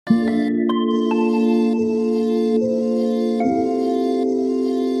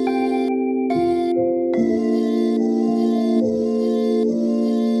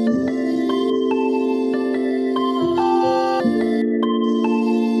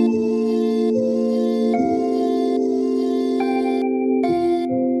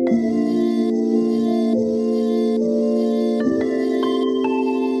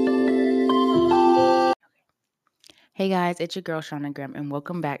Hey guys, it's your girl Shauna Graham, and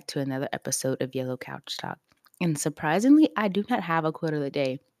welcome back to another episode of Yellow Couch Talk. And surprisingly, I do not have a quote of the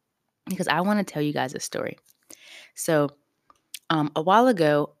day because I want to tell you guys a story. So, a while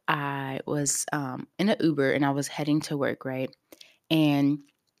ago, I was in an Uber and I was heading to work, right? And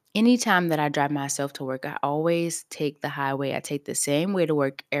anytime that I drive myself to work, I always take the highway. I take the same way to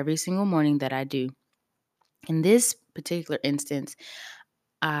work every single morning that I do. In this particular instance,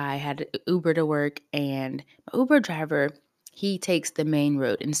 I had Uber to work, and my Uber driver, he takes the main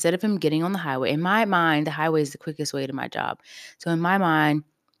road. Instead of him getting on the highway, in my mind, the highway is the quickest way to my job. So in my mind,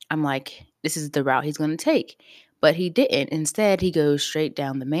 I'm like, this is the route he's going to take. But he didn't. Instead, he goes straight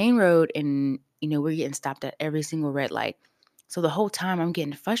down the main road, and we're getting stopped at every single red light. So the whole time I'm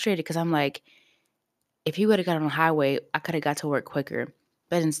getting frustrated because I'm like, if he would have got on the highway, I could have got to work quicker.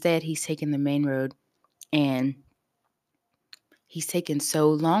 But instead, he's taking the main road, and he's taking so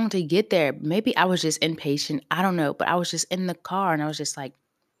long to get there. Maybe I was just impatient. I don't know. But I was just in the car and I was just like,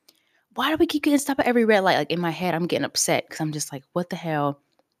 why do we keep getting stopped at every red light? Like in my head, I'm getting upset because I'm just like, what the hell?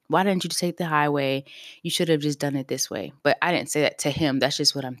 Why didn't you just take the highway? You should have just done it this way. But I didn't say that to him. That's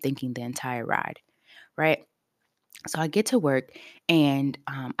just what I'm thinking the entire ride. Right. So I get to work and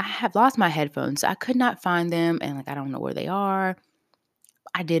I have lost my headphones. So I could not find them. And like, I don't know where they are.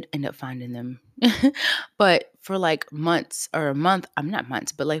 I did end up finding them. But for like months or a month, I'm not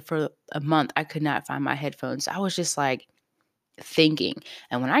months, but like for a month, I could not find my headphones. I was just like thinking.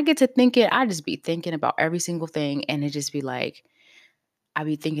 And when I get to thinking, I just be thinking about every single thing. And it just be like, I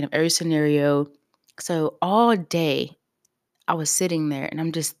be thinking of every scenario. So all day, I was sitting there and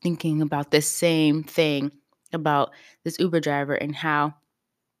I'm just thinking about this same thing about this Uber driver and how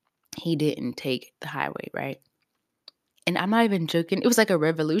he didn't take the highway, right? And I'm not even joking. It was like a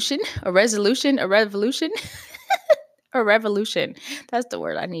revolution, a resolution, a revolution, a revolution. That's the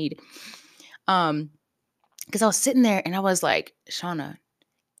word I need. Um, because I was sitting there and I was like, Shauna,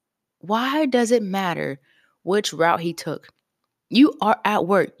 why does it matter which route he took? You are at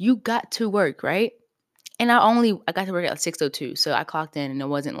work. You got to work, right? And I got to work at 6:02. So I clocked in and it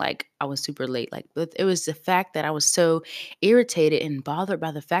wasn't like I was super late. Like, but it was the fact that I was so irritated and bothered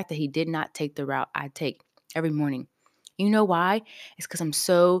by the fact that he did not take the route I take every morning. You know why? It's because I'm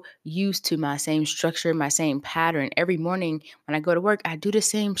so used to my same structure, my same pattern. Every morning when I go to work, I do the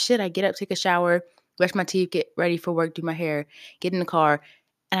same shit. I get up, take a shower, brush my teeth, get ready for work, do my hair, get in the car,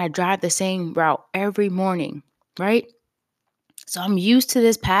 and I drive the same route every morning, right? So I'm used to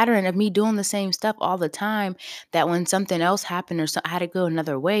this pattern of me doing the same stuff all the time that when something else happened or so I had to go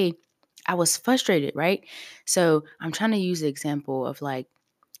another way, I was frustrated, right? So I'm trying to use the example of like,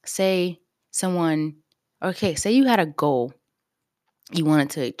 say someone, okay, say you had a goal you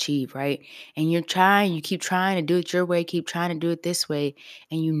wanted to achieve, right? And you keep trying to do it your way, keep trying to do it this way,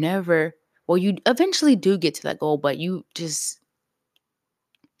 and you never, well, you eventually do get to that goal, but you're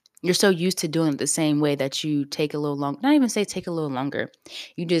so used to doing it the same way that you take a little long, not even say take a little longer.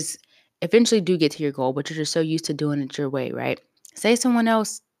 You just eventually do get to your goal, but you're just so used to doing it your way, right? Say someone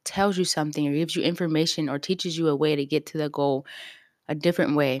else tells you something or gives you information or teaches you a way to get to the goal a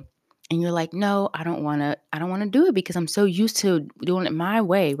different way. And you're like, no, I don't want to do it because I'm so used to doing it my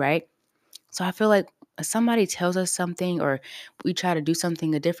way, right? So I feel like if somebody tells us something or we try to do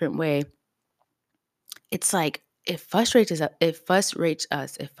something a different way, it's like it frustrates us. It frustrates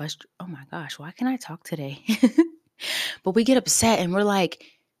us. Oh my gosh, why can't I talk today? But we get upset and we're like,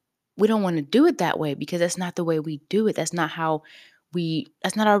 we don't want to do it that way because that's not the way we do it. That's not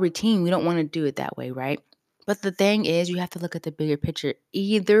our routine. We don't want to do it that way, right? But the thing is, you have to look at the bigger picture.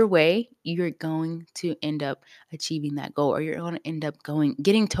 Either way, you're going to end up achieving that goal or you're going to end up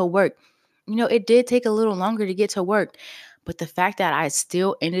getting to work. It did take a little longer to get to work, but the fact that I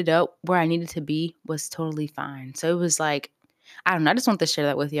still ended up where I needed to be was totally fine. So it was like, I don't know. I just want to share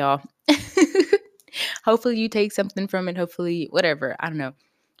that with y'all. Hopefully you take something from it. Hopefully, whatever. I don't know.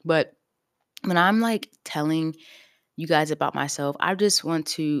 But when I'm like telling you guys about myself, I just want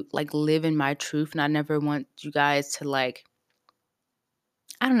to like live in my truth. And I never want you guys to like,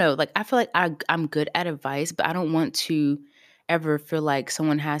 I don't know, like I feel like I'm good at advice, but I don't want to ever feel like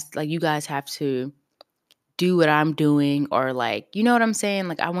you guys have to do what I'm doing or like, you know what I'm saying?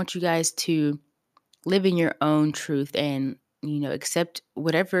 Like I want you guys to live in your own truth and accept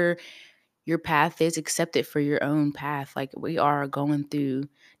whatever your path is, accept it for your own path. Like, we are going through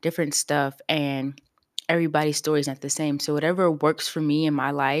different stuff, and everybody's story is not the same. So whatever works for me in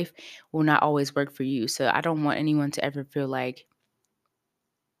my life will not always work for you. So I don't want anyone to ever feel like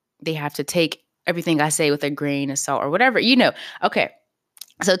they have to take everything I say with a grain of salt or whatever. Okay.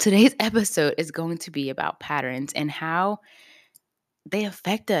 So today's episode is going to be about patterns and how they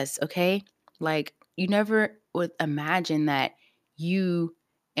affect us, okay? Like, you never would imagine that you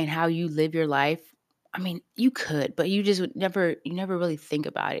and how you live your life. I mean, you could, but you never really think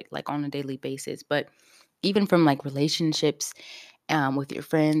about it like on a daily basis. But even from like relationships, with your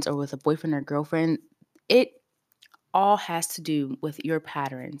friends or with a boyfriend or girlfriend, it all has to do with your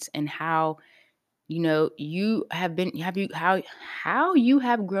patterns and how you have been have you how you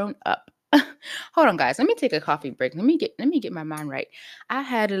have grown up. Hold on, guys. Let me take a coffee break. Let me get my mind right. I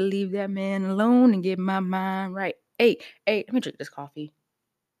had to leave that man alone and get my mind right. Hey, let me drink this coffee.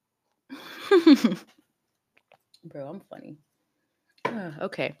 Bro, I'm funny.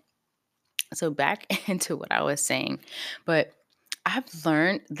 Okay. So back into what I was saying. But I've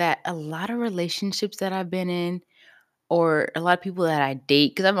learned that a lot of relationships that I've been in, or a lot of people that I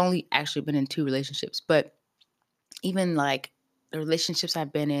date, because I've only actually been in two relationships, but even like the relationships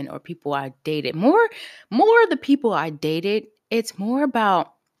I've been in or people I dated, more the people I dated, it's more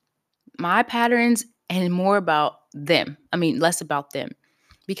about my patterns and more about them. I mean, less about them.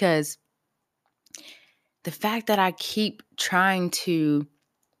 Because the fact that I keep trying to,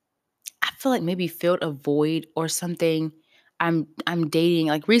 I feel like maybe filled a void or something. I'm dating,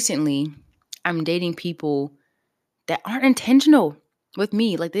 like recently, I'm dating people that aren't intentional with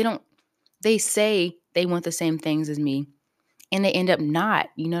me. Like, they say they want the same things as me, and they end up not.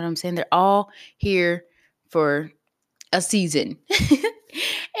 You know what I'm saying? They're all here for a season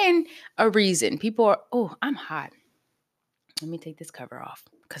and a reason. People are, oh, I'm hot. Let me take this cover off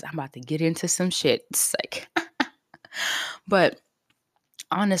because I'm about to get into some shit. It's like, but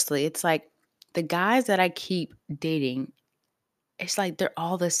honestly, it's like the guys that I keep dating, it's like they're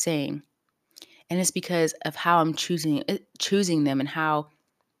all the same. And it's because of how I'm choosing them, and how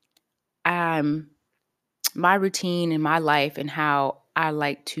I'm my routine in my life, and how I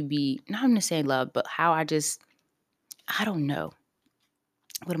like to be, not I'm gonna say love, but how I don't know.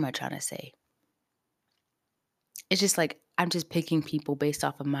 What am I trying to say? It's just like I'm just picking people based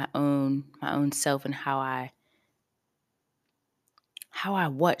off of my own self, and how I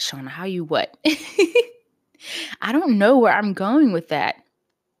what, Shauna? How you what? I don't know where I'm going with that.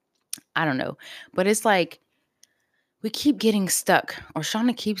 I don't know. But it's like we keep getting stuck, or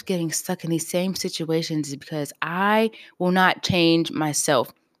Shauna keeps getting stuck in these same situations because I will not change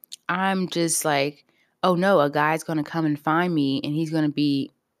myself. I'm just like, oh no, a guy's gonna come and find me and he's gonna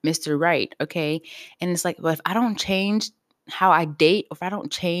be Mr. Right, okay? And it's like, but if I don't change how I date, or if I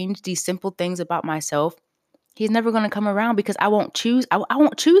don't change these simple things about myself, he's never gonna come around because I won't choose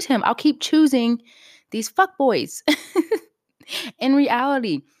him. I'll keep choosing these fuck boys. In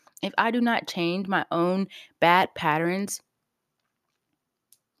reality, if I do not change my own bad patterns,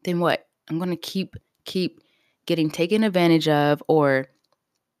 then what? I'm gonna keep getting taken advantage of, or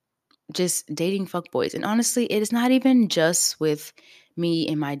just dating fuckboys. And honestly, it is not even just with me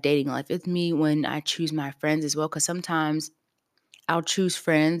in my dating life. It's me when I choose my friends as well. Because sometimes I'll choose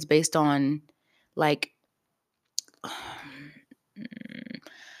friends based on, like,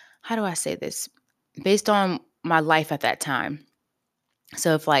 how do I say this? Based on my life at that time.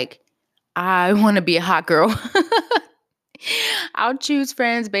 So if, like, I want to be a hot girl, I'll choose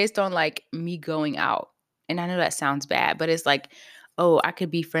friends based on like me going out. And I know that sounds bad, but it's like, oh, I could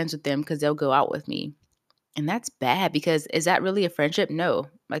be friends with them because they'll go out with me. And that's bad, because is that really a friendship? No.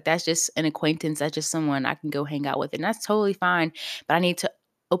 Like, that's just an acquaintance. That's just someone I can go hang out with. And that's totally fine. But I need to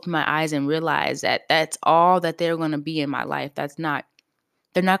open my eyes and realize that that's all that they're going to be in my life. They're not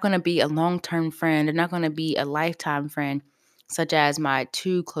going to be a long-term friend. They're not going to be a lifetime friend, such as my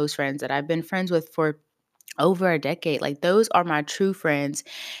two close friends that I've been friends with for over a decade. Like, those are my true friends.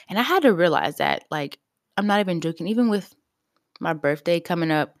 And I had to realize that, like, I'm not even joking. Even with my birthday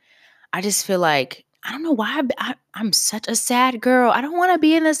coming up, I just feel like, I don't know why I'm such a sad girl. I don't want to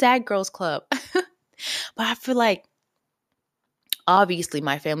be in a sad girls club. But I feel like, obviously,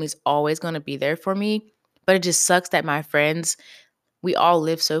 my family's always going to be there for me. But it just sucks that my friends, we all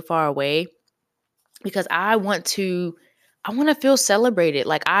live so far away, because I want to feel celebrated.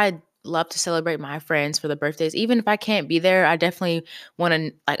 Like, I love to celebrate my friends for the birthdays. Even if I can't be there, I definitely want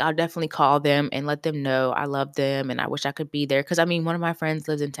to, like, I'll definitely call them and let them know I love them and I wish I could be there. Cause I mean, one of my friends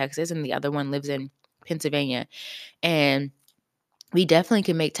lives in Texas and the other one lives in Pennsylvania. And we definitely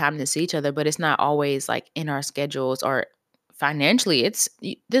can make time to see each other, but it's not always like in our schedules or financially,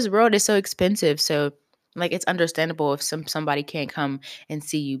 this world is so expensive. So like it's understandable if somebody can't come and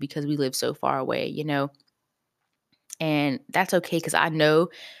see you because we live so far away, and that's okay because I know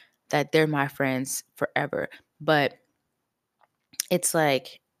that they're my friends forever. But it's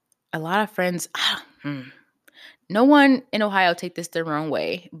like a lot of friends, no one in Ohio take this the wrong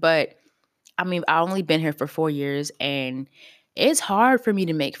way, but I mean, I've only been here for 4 years, and it's hard for me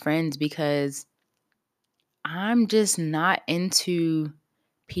to make friends because I'm just not into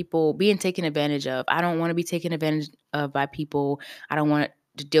people being taken advantage of. I don't want to be taken advantage of by people. I don't want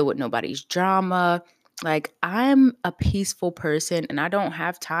to deal with nobody's drama. Like, I'm a peaceful person and I don't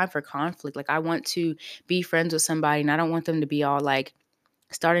have time for conflict. Like, I want to be friends with somebody and I don't want them to be all like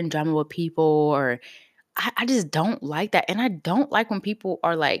starting drama with people, or I just don't like that. And I don't like when people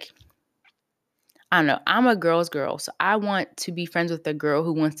are like, I don't know. I'm a girl's girl, so I want to be friends with a girl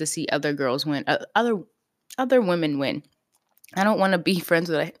who wants to see other girls win, other women win. I don't want to be friends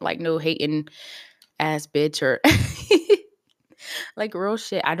with like no hating ass bitch or like real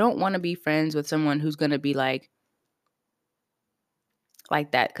shit. I don't want to be friends with someone who's gonna be like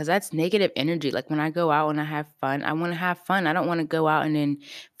that because that's negative energy. Like when I go out and I have fun, I want to have fun. I don't want to go out and then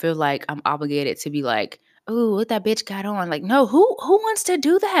feel like I'm obligated to be like, oh, what that bitch got on. Like, no, who wants to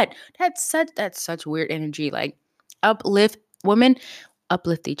do that? That's such weird energy. Like uplift women,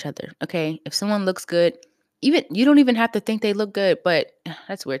 uplift each other. Okay. If someone looks good, even you don't even have to think they look good, but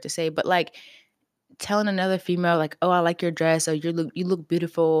that's weird to say, but like telling another female like, "Oh, I like your dress," or "You look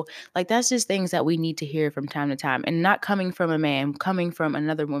beautiful." Like that's just things that we need to hear from time to time, and not coming from a man, coming from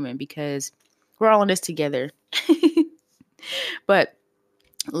another woman, because we're all in this together. But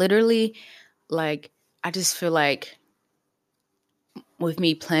literally, like, I just feel like with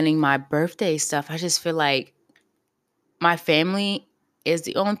me planning my birthday stuff, I just feel like my family is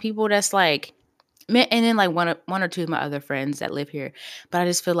the only people that's like, and then like one or two of my other friends that live here. But I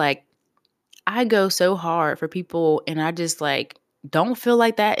just feel like I go so hard for people and I just like don't feel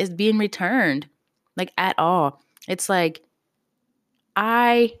like that is being returned like at all. It's like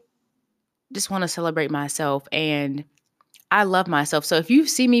I just want to celebrate myself and I love myself. So if you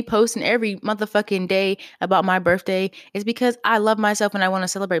see me posting every motherfucking day about my birthday, it's because I love myself and I want to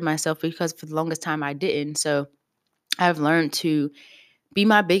celebrate myself, because for the longest time I didn't. So I've learned to be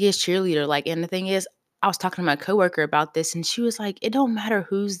my biggest cheerleader. Like, and the thing is, I was talking to my coworker about this and she was like, it don't matter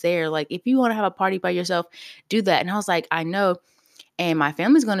who's there. Like, if you want to have a party by yourself, do that. And I was like, I know. And my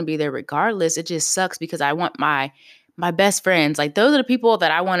family's going to be there regardless. It just sucks because I want my best friends. Like, those are the people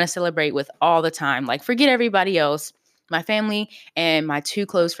that I want to celebrate with all the time. Like, forget everybody else. My family and my two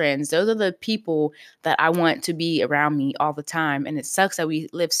close friends. Those are the people that I want to be around me all the time. And it sucks that we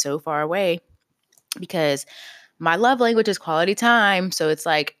live so far away because my love language is quality time. So it's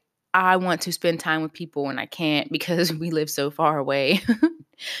like I want to spend time with people and I can't because we live so far away.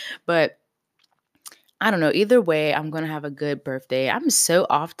 But I don't know. Either way, I'm going to have a good birthday. I'm so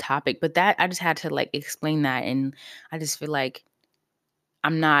off topic, but that I just had to like explain that. And I just feel like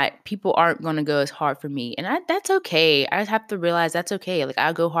people aren't going to go as hard for me. And that's okay. I just have to realize that's okay. Like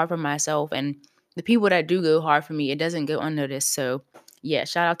I go hard for myself, and the people that do go hard for me, it doesn't go unnoticed. So yeah,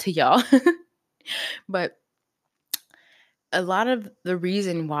 shout out to y'all. But a lot of the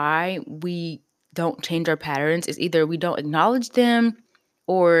reason why we don't change our patterns is either we don't acknowledge them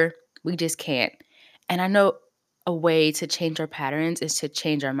or we just can't. And I know a way to change our patterns is to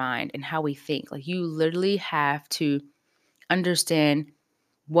change our mind and how we think. Like you literally have to understand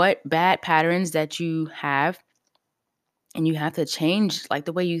what bad patterns that you have, and you have to change like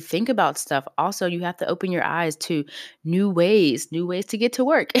the way you think about stuff. Also, you have to open your eyes to new ways to get to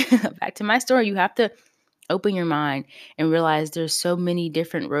work. Back to my story, you have to open your mind and realize there's so many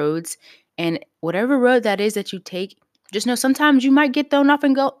different roads, and whatever road that is that you take, just know sometimes you might get thrown off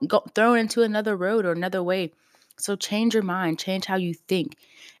and go thrown into another road or another way. So change your mind, change how you think,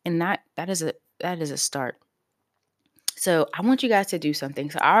 and that is a start. So I want you guys to do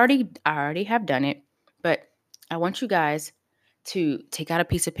something. So I already have done it, but I want you guys to take out a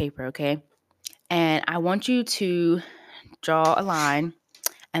piece of paper, okay? And I want you to draw a line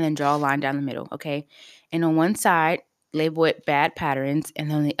and then draw a line down the middle, okay? And on one side, label it bad patterns, and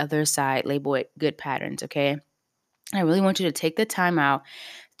then on the other side, label it good patterns, okay? I really want you to take the time out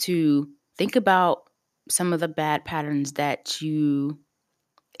to think about some of the bad patterns that you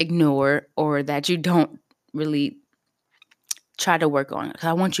ignore or that you don't really try to work on. Because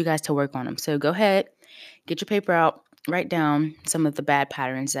I want you guys to work on them. So go ahead, get your paper out, write down some of the bad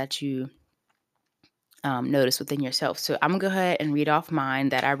patterns that you notice within yourself. So I'm gonna go ahead and read off mine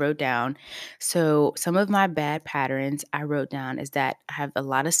that I wrote down. So some of my bad patterns I wrote down is that I have a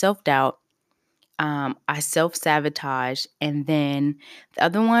lot of self doubt. I self-sabotage, and then the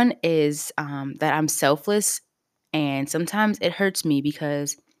other one is, that I'm selfless, and sometimes it hurts me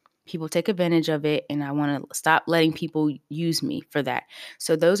because people take advantage of it, and I wanna stop letting people use me for that.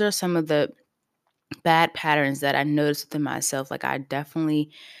 So those are some of the bad patterns that I notice within myself. Like, I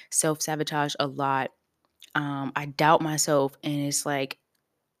definitely self-sabotage a lot. I doubt myself, and it's like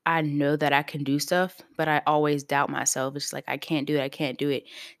I know that I can do stuff, but I always doubt myself. It's like I can't do it. I can't do it.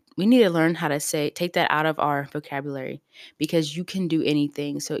 We need to learn how to take that out of our vocabulary because you can do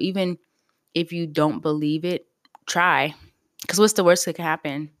anything. So even if you don't believe it, try. Because what's the worst that can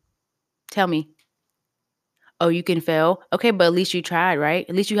happen? Tell me. Oh, you can fail? Okay, but at least you tried, right?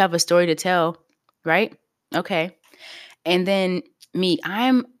 At least you have a story to tell, right? Okay. And then me,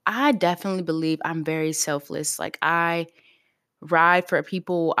 I definitely believe I'm very selfless. Like I ride for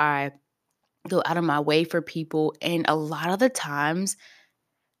people, I go out of my way for people, and a lot of the times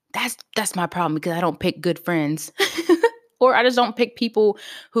that's my problem because I don't pick good friends. Or I just don't pick people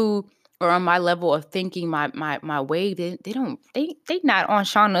who are on my level of thinking my way. They don't they not on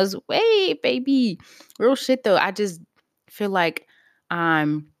Shauna's way, baby. Real shit though. I just feel like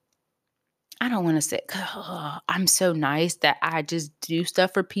I'm I don't want to say I'm so nice that I just do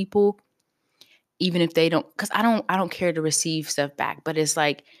stuff for people even if they don't, cuz I don't care to receive stuff back, but it's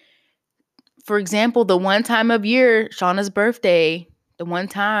like, for example, the one time of year, Shauna's birthday, the one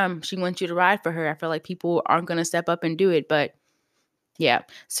time she wants you to ride for her, I feel like people aren't going to step up and do it. But yeah,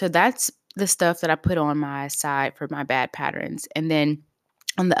 so that's the stuff that I put on my side for my bad patterns. And then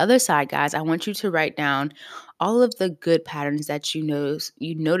on the other side, guys, I want you to write down all of the good patterns that you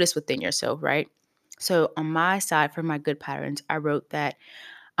notice within yourself, right? So on my side for my good patterns, I wrote that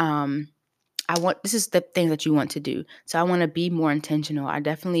um this is the thing that you want to do. So I want to be more intentional. I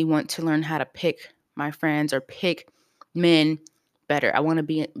definitely want to learn how to pick my friends or pick men better. I want to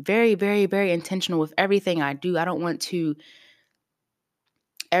be very, very, very intentional with everything I do. I don't want to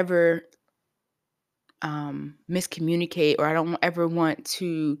ever miscommunicate, or I don't ever want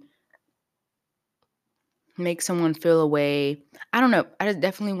to make someone feel away. I don't know. I just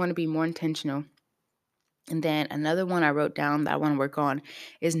definitely want to be more intentional. And then another one I wrote down that I want to work on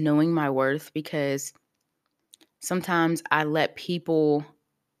is knowing my worth, because sometimes I let people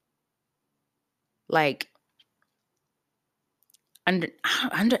like under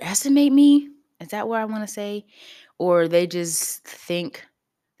underestimate me. Is that what I want to say? Or they just think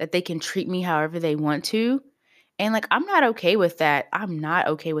that they can treat me however they want to. And like I'm not okay with that. I'm not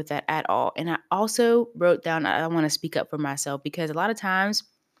okay with that at all. And I also wrote down I want to speak up for myself, because a lot of times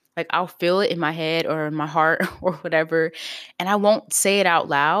like I'll feel it in my head or in my heart or whatever, and I won't say it out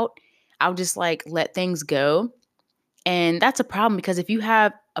loud. I'll just like let things go. And that's a problem, because if you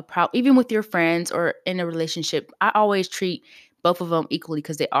have a problem, even with your friends or in a relationship, I always treat both of them equally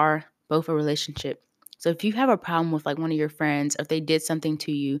because they are both a relationship. So if you have a problem with like one of your friends, or if they did something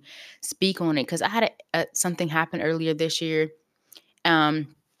to you, speak on it. Because I had something happen earlier this year.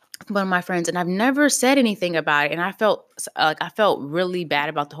 Um, with one of my friends, and I've never said anything about it, and I felt really bad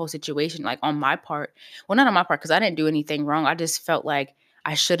about the whole situation, like on my part. Well, not on my part because I didn't do anything wrong. I just felt like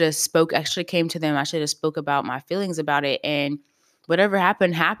I should have spoke. Actually, came to them. I should have spoke about my feelings about it, and whatever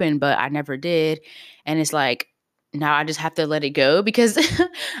happened happened. But I never did, and it's like now I just have to let it go because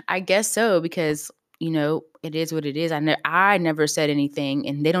I guess so, because it is what it is. I never said anything,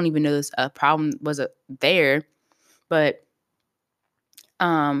 and they don't even know this problem was there, but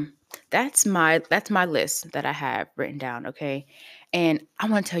um, that's my list that I have written down, okay? And I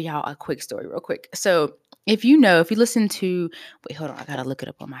want to tell y'all a quick story real quick. So, if you listen to wait, hold on, I got to look it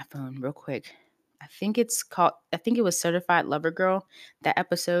up on my phone real quick. I think it was Certified Lover Girl, that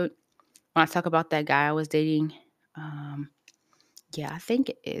episode when I talk about that guy I was dating. Um, yeah, I think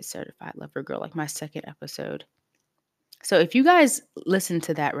it is Certified Lover Girl, like my second episode. So, if you guys listen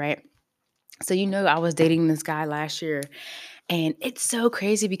to that, right? So, I was dating this guy last year. And it's so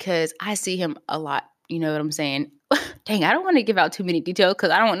crazy because I see him a lot. You know what I'm saying? Dang, I don't want to give out too many details because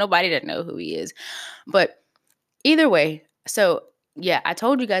I don't want nobody to know who he is. But either way, so yeah, I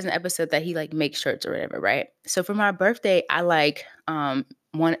told you guys in the episode that he like makes shirts or whatever, right? So for my birthday, I like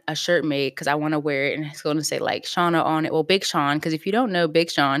want a shirt made because I want to wear it, and it's going to say like Shauna on it. Well, Big Sean, because if you don't know Big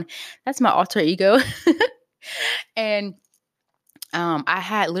Sean, that's my alter ego. And I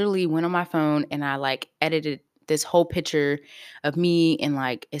had literally went on my phone and I like edited this whole picture of me, and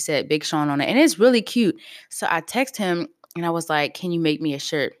like it said Big Sean on it, and it's really cute. So I text him and I was like, "Can you make me a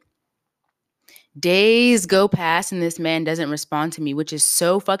shirt?" Days go past and this man doesn't respond to me, which is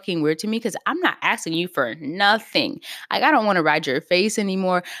so fucking weird to me because I'm not asking you for nothing. Like I don't want to ride your face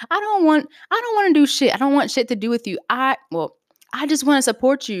anymore. I don't want to do shit. I don't want shit to do with you. I just want to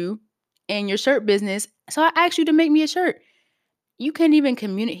support you in your shirt business. So I asked you to make me a shirt. You can't even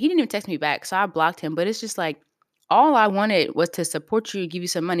communicate. He didn't even text me back. So I blocked him. But it's just like, all I wanted was to support you, give you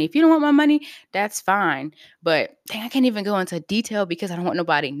some money. If you don't want my money, that's fine. But dang, I can't even go into detail because I don't want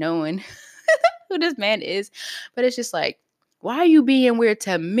nobody knowing who this man is. But it's just like, why are you being weird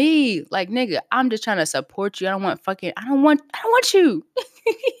to me? Like, nigga, I'm just trying to support you. I don't want you.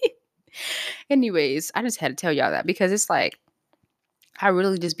 Anyways, I just had to tell y'all that because it's like, I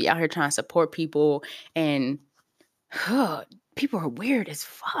really just be out here trying to support people and people are weird as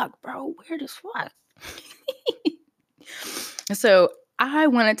fuck, bro. Weird as fuck. So I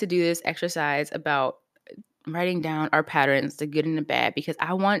wanted to do this exercise about writing down our patterns, the good and the bad, because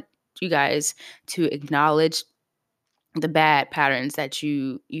I want you guys to acknowledge the bad patterns that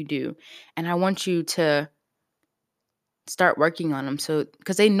you do. And I want you to start working on them. So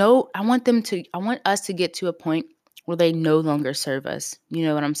because I want us to get to a point where they no longer serve us. You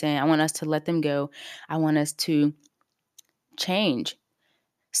know what I'm saying? I want us to let them go. I want us to change.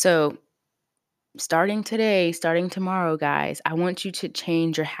 So starting today, starting tomorrow, guys, I want you to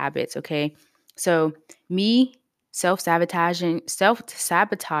change your habits, okay? So me self-sabotaging,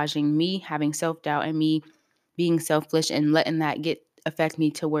 me having self-doubt and me being selfish and letting that affect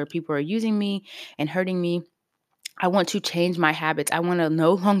me to where people are using me and hurting me. I want to change my habits. I want to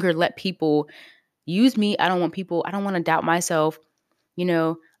no longer let people use me. I don't want to doubt myself.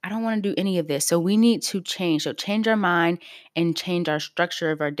 I don't want to do any of this. So we need to change. So change our mind and change our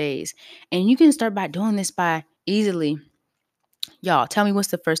structure of our days. And you can start by doing this by easily. Y'all, tell me what's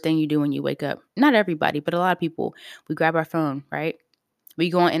the first thing you do when you wake up? Not everybody, but a lot of people. We grab our phone, right?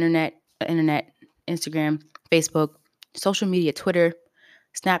 We go on internet, Instagram, Facebook, social media, Twitter,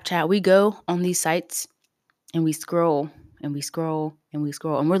 Snapchat. We go on these sites and we scroll and we scroll and we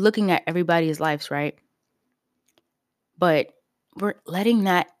scroll. And we're looking at everybody's lives, right? But we're letting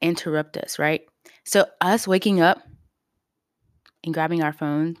that interrupt us, right? So us waking up and grabbing our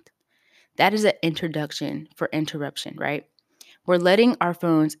phones, that is an introduction for interruption, right? We're letting our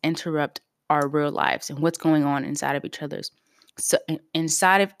phones interrupt our real lives and what's going on inside of each other's. So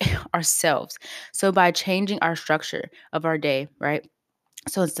inside of ourselves. So by changing our structure of our day, right?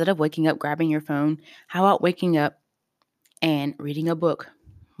 So instead of waking up, grabbing your phone, how about waking up and reading a book,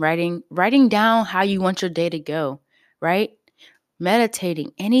 writing down how you want your day to go, right?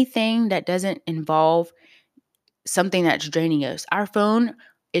 Meditating, anything that doesn't involve something that's draining us. Our phone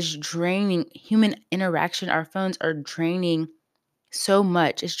is draining human interaction. Our phones are draining so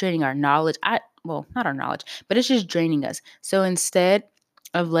much. It's draining our knowledge. Well, not our knowledge, but it's just draining us. So instead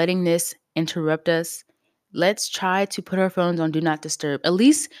of letting this interrupt us, let's try to put our phones on do not disturb, at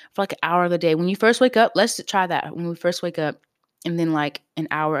least for like an hour of the day. When you first wake up, let's try that. When we first wake up, and then like an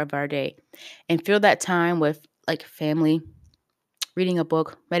hour of our day, and fill that time with like family, reading a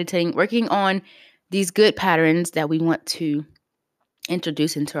book, meditating, working on these good patterns that we want to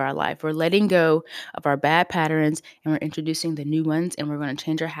introduce into our life. We're letting go of our bad patterns and we're introducing the new ones, and we're going to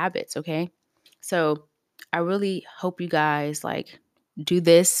change our habits, okay? So I really hope you guys like do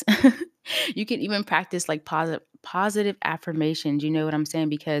this. You can even practice like positive affirmations, you know what I'm saying?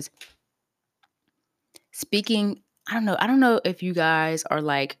 Because speaking, I don't know if you guys are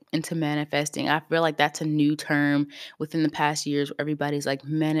like into manifesting. I feel like that's a new term within the past years where everybody's like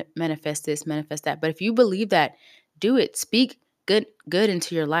manifest this, manifest that. But if you believe that, do it. Speak good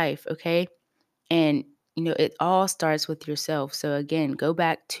into your life, okay? And it all starts with yourself. So again, go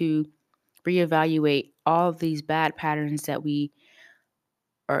back to reevaluate all of these bad patterns that we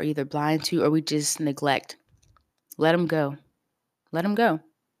are either blind to or we just neglect. Let them go. Let them go.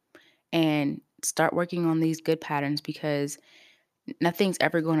 And start working on these good patterns because nothing's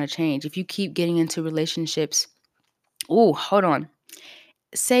ever going to change. If you keep getting into relationships, hold on.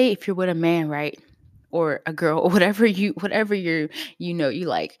 Say if you're with a man, right? Or a girl or whatever you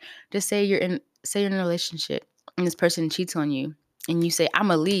like. Just say you're in a relationship and this person cheats on you and you say,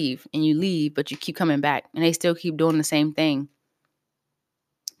 "I'ma leave," and you leave, but you keep coming back and they still keep doing the same thing.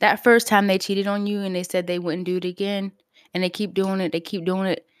 That first time they cheated on you and they said they wouldn't do it again and they keep doing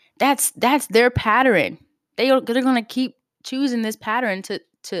it. That's their pattern. They're going to keep choosing this pattern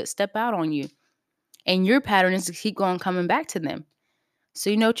to step out on you. And your pattern is to keep coming back to them.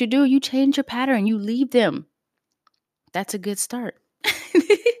 So you know what you do? You change your pattern. You leave them. That's a good start.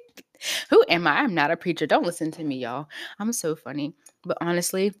 Who am I? I'm not a preacher. Don't listen to me, y'all. I'm so funny. But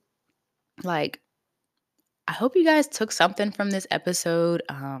honestly, like, I hope you guys took something from this episode.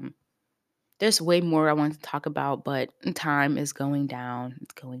 There's way more I want to talk about, but time is going down.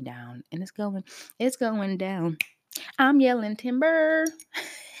 It's going down. And it's going down. I'm yelling timber.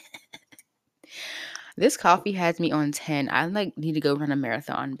 This coffee has me on 10. I need to go run a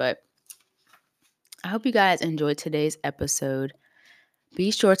marathon, but I hope you guys enjoyed today's episode.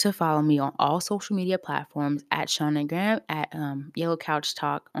 Be sure to follow me on all social media platforms at Shauna Graham, at Yellow Couch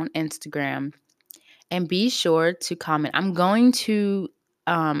Talk on Instagram. And be sure to comment. I'm going to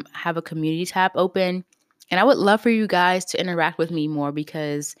have a community tab open. And I would love for you guys to interact with me more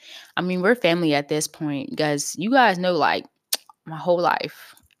because, I mean, we're family at this point. Guys, you guys know like my whole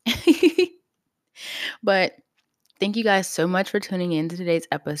life. But thank you guys so much for tuning in to today's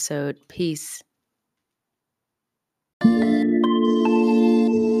episode. Peace.